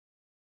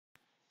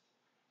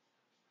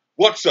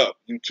What's up,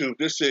 YouTube?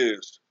 This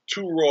is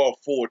 2 Raw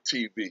 4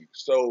 TV.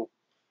 So,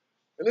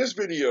 in this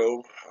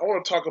video, I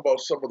want to talk about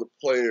some of the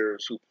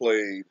players who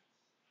played,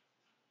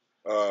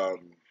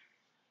 um,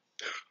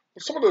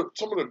 some of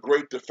the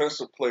great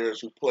defensive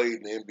players who played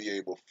in the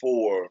NBA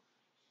before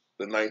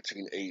the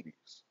 1980s.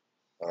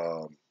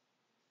 Um,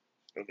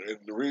 and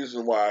the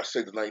reason why I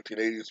say the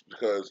 1980s is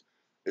because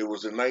it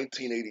was in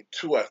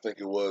 1982, I think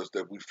it was,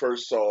 that we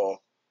first saw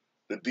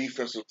the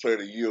Defensive Player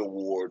of the Year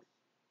award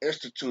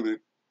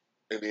instituted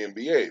in the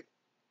NBA.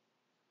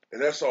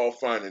 And that's all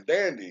fine and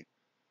dandy.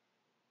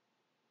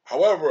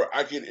 However,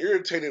 I get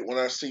irritated when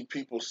I see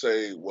people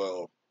say,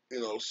 well,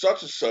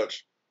 such and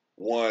such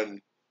won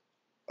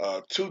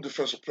two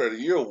Defensive Player of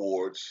the Year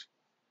awards,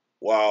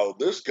 while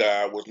this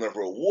guy was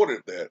never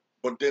awarded that.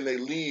 But then they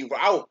leave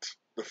out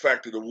the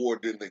fact that the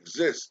award didn't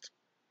exist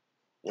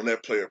when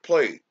that player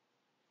played.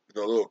 A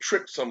little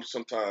trick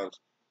sometimes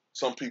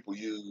some people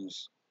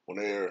use when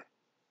they're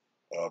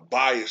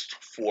biased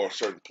for a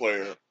certain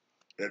player.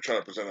 They're trying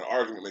to present an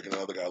argument making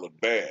another guy look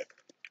bad.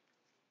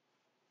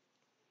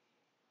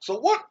 So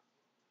what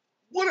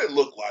would it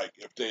look like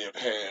if they have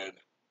had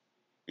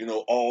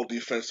all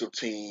defensive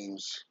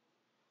teams,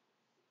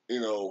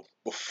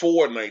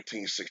 before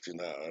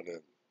 1969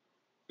 and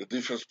the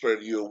Defensive Player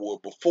of the Year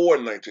award before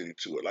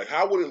 1982? Like,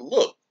 how would it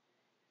look,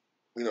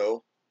 you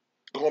know,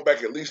 going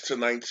back at least to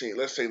let's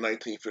say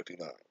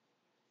 1959?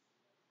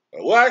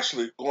 Well,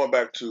 actually, going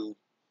back to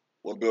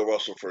when Bill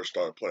Russell first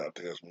started playing, I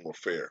think that's more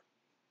fair.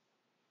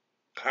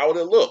 How would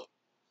it look?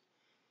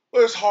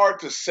 Well, it's hard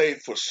to say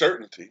for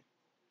certainty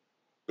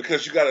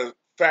because you got to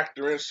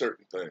factor in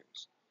certain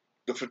things.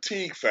 The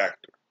fatigue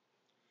factor.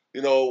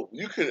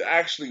 You could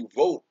actually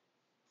vote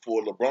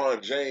for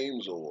LeBron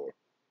James or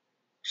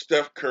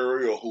Steph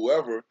Curry or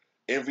whoever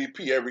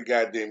MVP every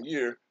goddamn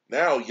year.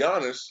 Now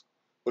Giannis,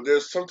 but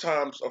there's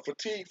sometimes a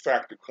fatigue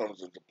factor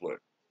comes into play.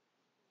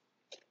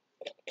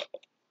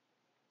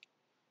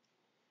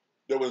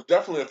 There was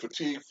definitely a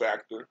fatigue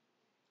factor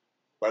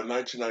by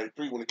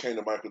 1993 when it came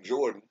to Michael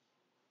Jordan,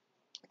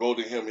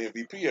 voting him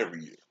MVP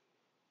every year.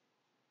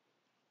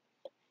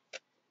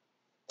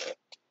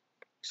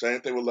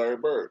 Same thing with Larry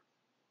Bird,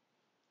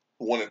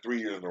 who won it 3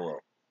 years in a row.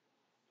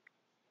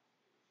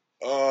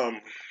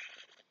 Um,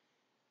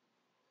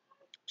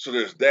 so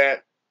there's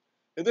that,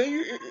 and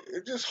then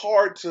it's just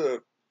hard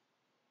to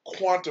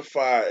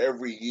quantify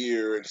every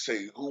year and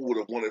say who would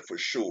have won it for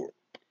sure.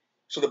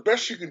 So the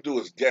best you can do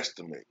is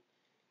guesstimate.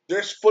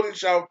 There's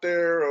footage out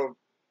there of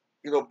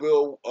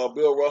Bill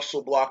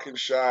Russell blocking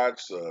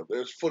shots.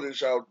 There's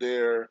footage out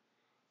there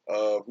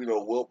of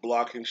Wilt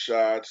blocking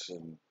shots,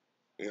 and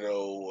you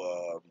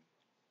know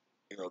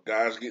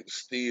guys getting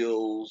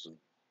steals and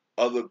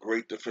other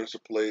great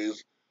defensive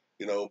plays.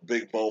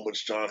 Big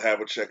moments. John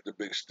Havlicek, the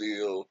big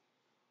steal,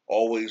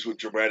 always with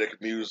dramatic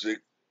music.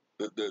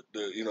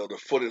 The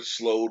footage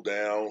slowed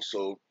down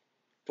so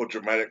for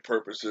dramatic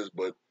purposes,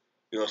 but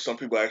some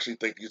people actually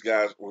think these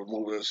guys were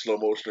moving in slow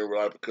motion in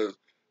real life because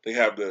they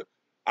have the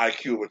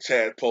IQ of a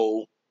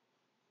tadpole.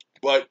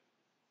 But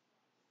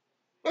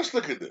let's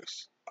look at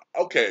this.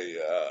 Okay,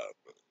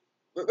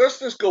 let's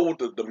just go with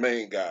the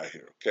main guy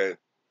here. Okay,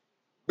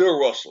 Bill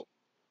Russell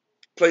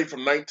played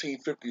from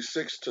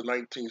 1956 to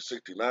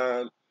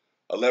 1969,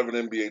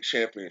 11 NBA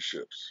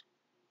championships.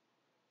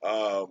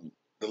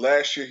 The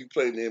last year he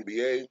played in the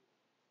NBA,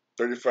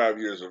 35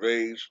 years of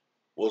age,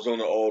 was on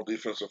the All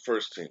Defensive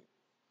First Team.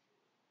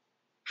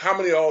 How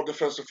many All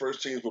Defensive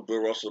First Teams would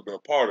Bill Russell have been a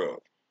part of?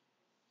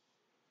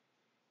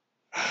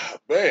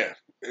 Man,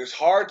 it's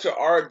hard to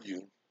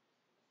argue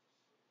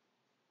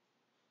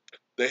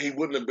that he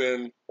wouldn't have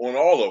been on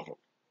all of them.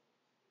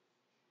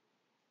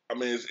 I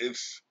mean,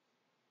 it's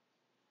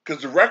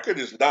because the record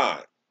is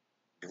nine.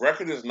 The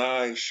record is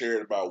nine,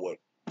 shared by what?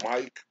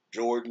 Mike,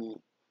 Jordan,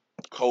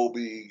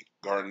 Kobe,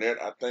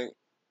 Garnett, I think,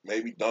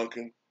 maybe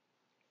Duncan.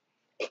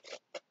 I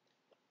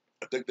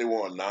think they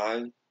were on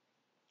nine.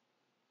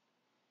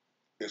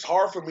 It's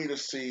hard for me to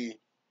see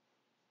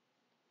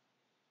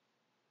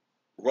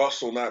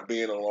Russell not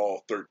being on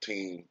all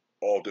 13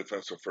 all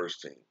defensive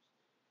first teams.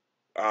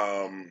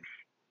 Um,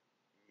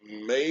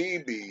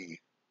 maybe,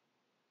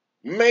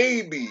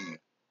 maybe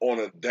on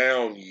a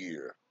down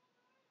year,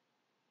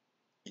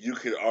 you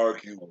could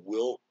argue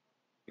Wilt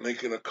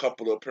making a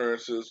couple of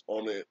appearances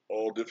on the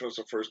all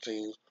defensive first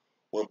teams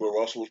when Bill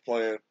Russell was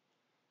playing.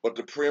 But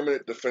the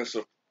preeminent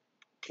defensive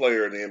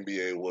player in the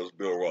NBA was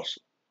Bill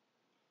Russell.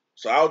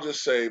 So I'll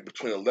just say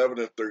between 11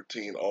 and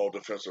 13 all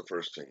defensive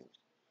first teams.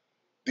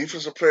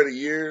 Defensive player of the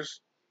years,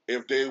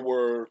 if they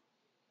were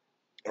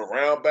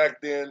around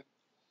back then,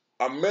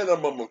 a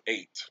minimum of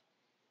 8.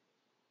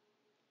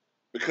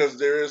 Because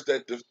there is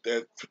that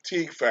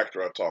fatigue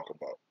factor I talk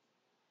about.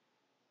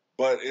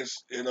 But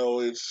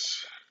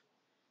it's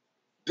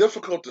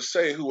difficult to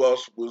say who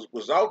else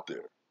was out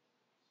there.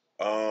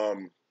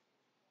 Um,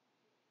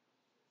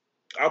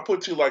 I'll put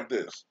it to you like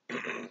this.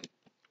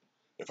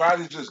 If I had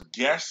to just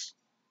guess,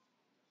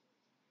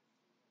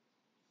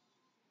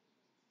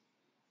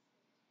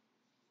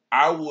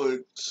 I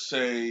would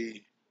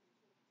say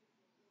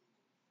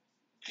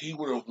he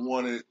would have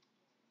won it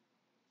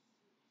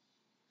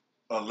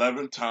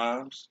 11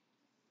 times.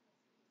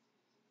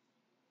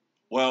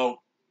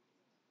 Well,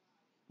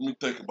 let me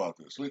think about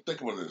this. Let me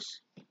think about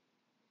this.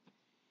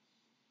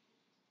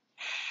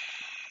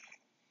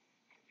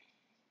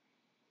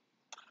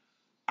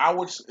 I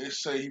would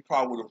say he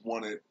probably would have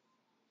won it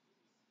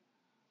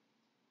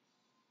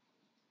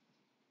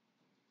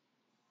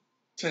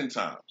 10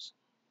 times.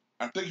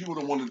 I think he would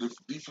have won the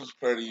Defensive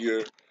Player of the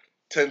Year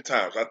 10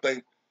 times. I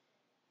think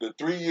the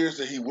 3 years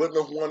that he wouldn't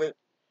have won it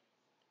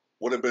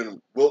would have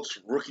been Wilt's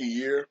rookie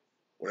year,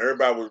 when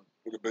everybody would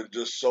have been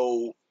just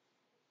so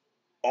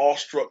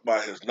awestruck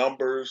by his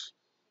numbers.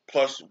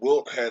 Plus,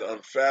 Wilt had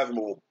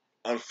unfathomable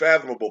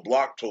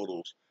block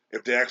totals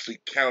if they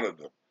actually counted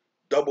them.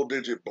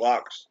 Double-digit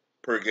blocks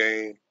per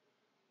game.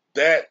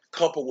 That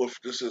coupled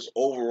with just his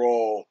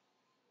overall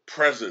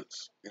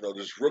presence,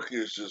 this rookie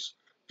is just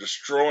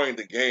destroying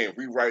the game,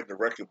 rewriting the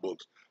record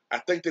books. I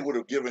think they would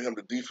have given him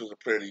the Defensive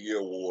Player of the Year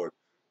award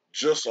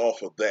just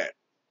off of that,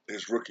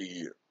 his rookie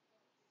year.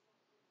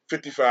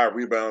 55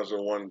 rebounds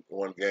in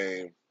one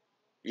game.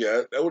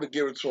 Yeah, that would have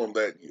given it to him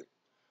that year.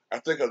 I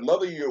think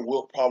another year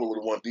Wilt probably would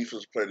have won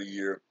Defensive Player of the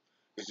Year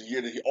is the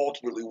year that he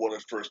ultimately won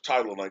his first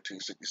title in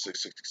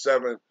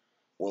 1966-67,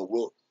 when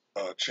Wilt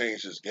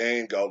changed his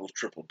game, got all those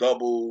triple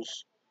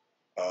doubles,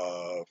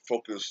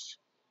 focused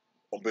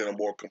on being a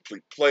more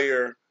complete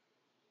player,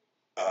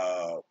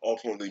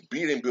 ultimately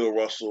beating Bill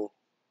Russell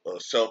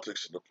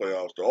Celtics in the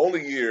playoffs. The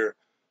only year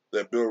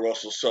that Bill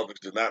Russell Celtics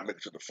did not make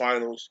it to the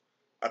finals.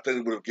 I think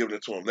they would have given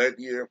it to him that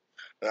year.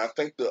 And I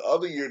think the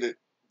other year that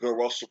Bill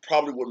Russell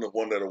probably wouldn't have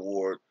won that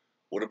award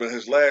would have been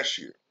his last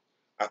year.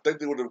 I think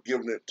they would have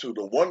given it to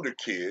the Wonder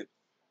Kid,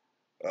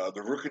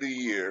 the Rookie of the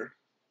Year,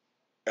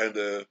 and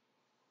the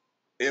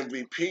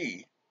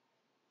MVP,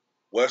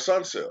 Wes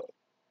Unseld.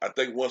 I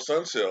think Wes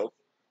Unseld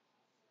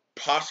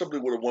possibly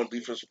would have won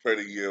Defensive Player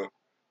of the Year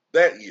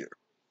that year.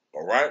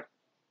 All right?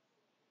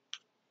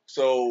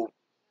 So,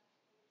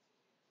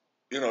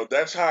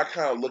 that's how I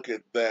kind of look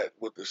at that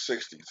with the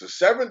 60s. The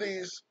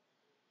 70s,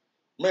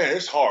 man,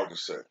 it's hard to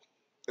say.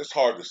 It's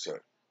hard to say.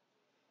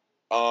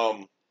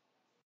 Um,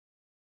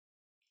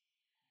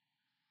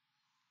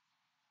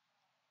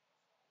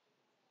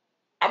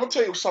 I'm going to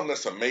tell you something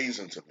that's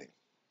amazing to me.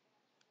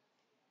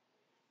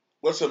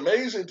 What's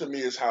amazing to me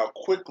is how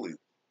quickly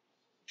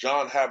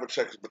John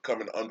Havlicek is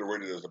becoming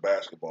underrated as a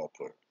basketball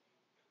player.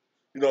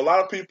 A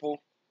lot of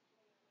people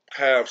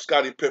have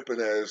Scottie Pippen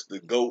as the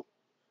GOAT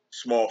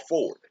small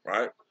forward,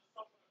 right?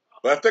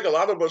 But I think a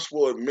lot of us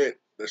will admit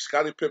that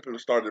Scottie Pippen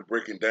started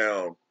breaking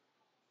down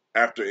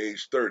after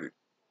age 30,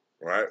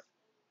 right?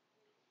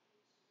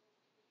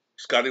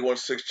 Scottie won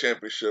 6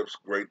 championships,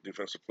 great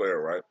defensive player,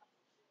 right?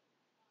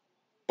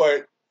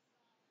 But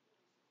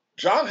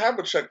John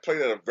Havlicek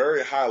played at a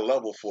very high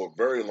level for a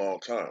very long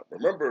time.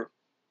 Remember,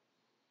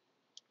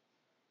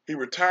 he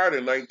retired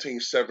in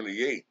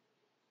 1978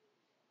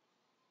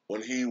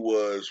 when he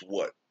was,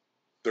 what,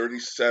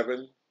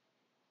 37,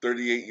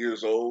 38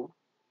 years old?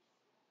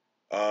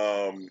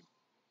 Um,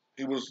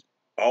 he was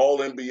all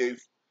NBA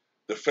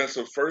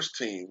defensive first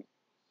team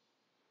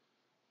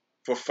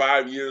for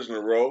 5 years in a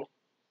row.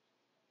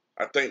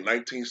 I think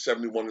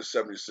 1971 to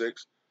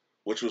 76,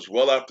 which was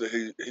well after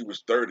he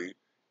was 30,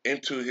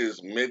 into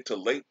his mid to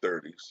late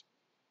 30s,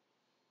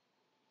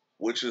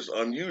 which is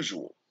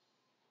unusual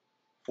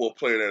for a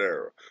player that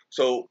era.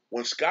 So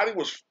when Scottie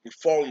was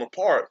falling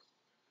apart,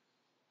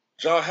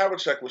 John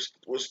Havlicek was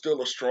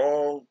still a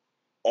strong,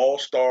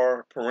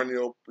 all-star,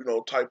 perennial,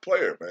 type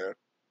player, man.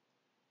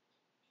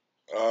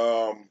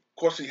 Of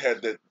course, he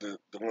had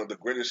one of the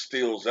greatest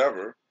steals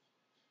ever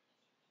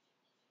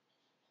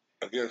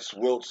against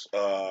Wilt's.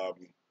 Was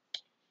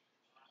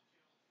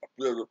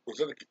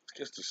it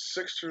against the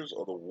Sixers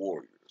or the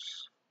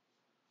Warriors?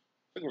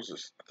 I think it was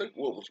this. I think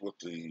Wilt was with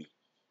the.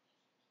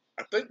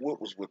 I think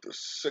Wilt was with the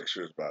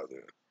Sixers by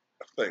then.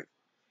 I think.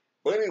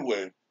 But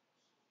anyway,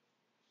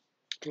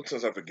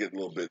 sometimes I forget a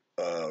little bit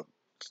the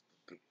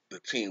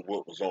team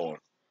Wilt was on.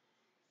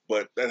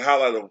 But that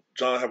highlight of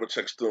John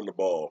Havlicek stealing the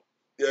ball.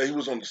 Yeah, he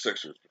was on the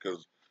Sixers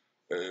because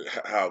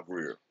Hal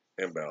Greer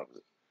inbounded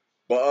it.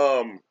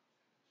 But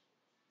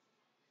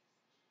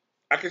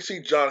I can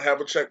see John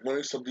Havlicek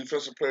winning some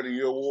Defensive Player of the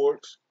Year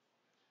awards.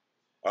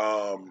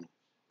 Um,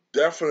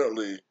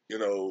 Definitely,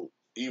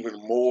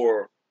 even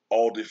more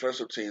all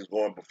defensive teams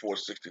going before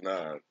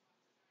 69.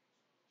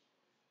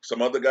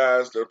 Some other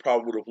guys that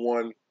probably would have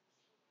won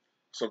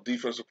some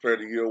Defensive Player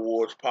of the Year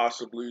awards,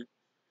 possibly. You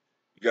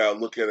got to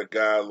look at a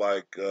guy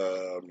like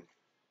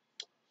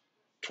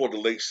toward the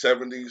late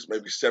 70s,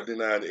 maybe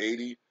 79 to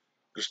 80.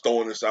 Just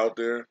throwing this out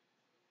there.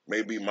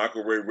 Maybe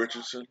Michael Ray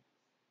Richardson.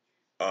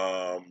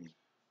 Um,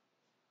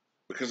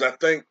 because I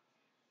think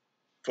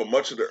for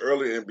much of the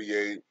early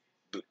NBA,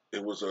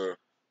 it was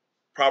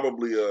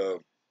probably a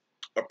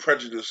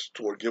prejudice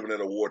toward giving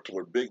an award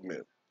toward big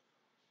men.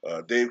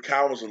 Dave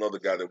Cowell was another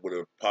guy that would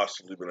have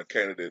possibly been a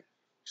candidate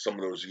some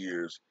of those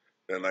years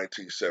in the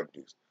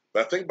 1970s.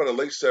 But I think by the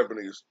late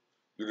 70s,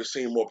 you'd have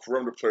seen more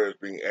perimeter players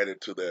being added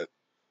to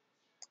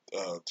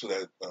to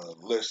that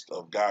list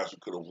of guys who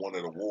could have won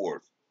an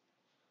award.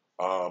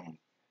 Um,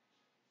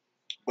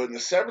 but in the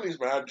 '70s,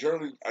 man,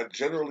 I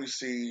generally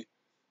see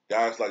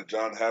guys like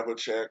John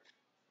Havlicek,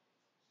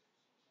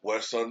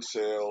 Wes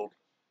Unseld,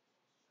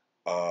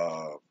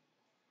 uh,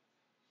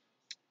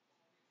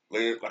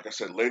 later, like I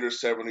said, later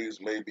 '70s,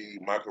 maybe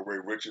Michael Ray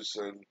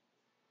Richardson.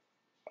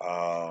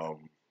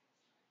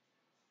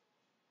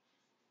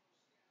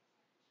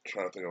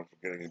 Trying to think, I'm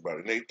forgetting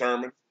anybody. Nate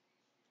Thurman.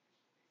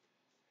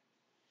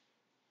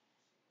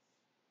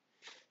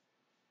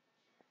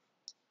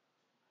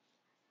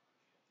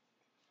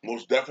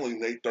 Most definitely,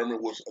 Nate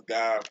Thurman was a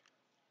guy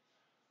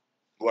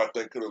who I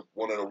think could have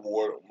won an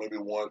award maybe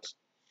once.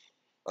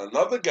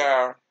 Another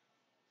guy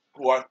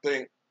who I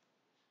think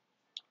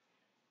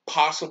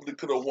possibly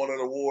could have won an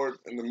award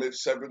in the mid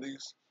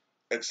 '70s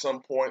at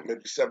some point,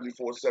 maybe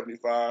 '74,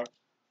 '75.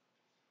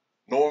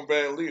 Norm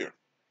Van Leer.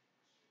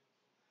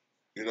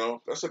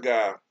 That's a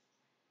guy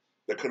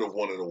that could have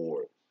won an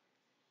award.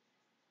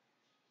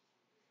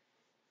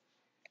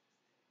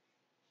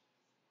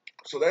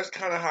 So that's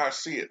kind of how I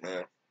see it,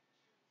 man.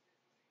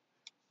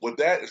 With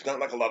that, it's not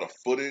like a lot of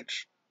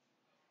footage,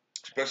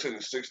 especially in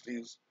the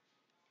 '60s.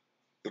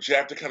 But you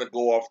have to kind of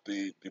go off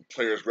the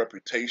players'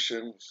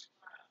 reputations,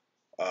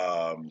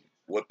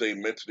 what they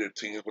meant to their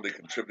teams, what they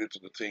contributed to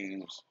the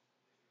teams.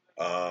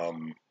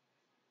 Um,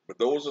 but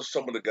those are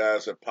some of the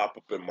guys that pop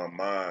up in my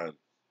mind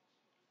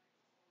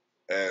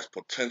as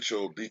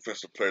potential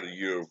Defensive Player of the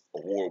Year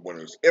award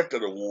winners, if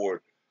that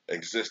award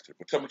existed.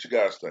 But tell me what you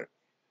guys think.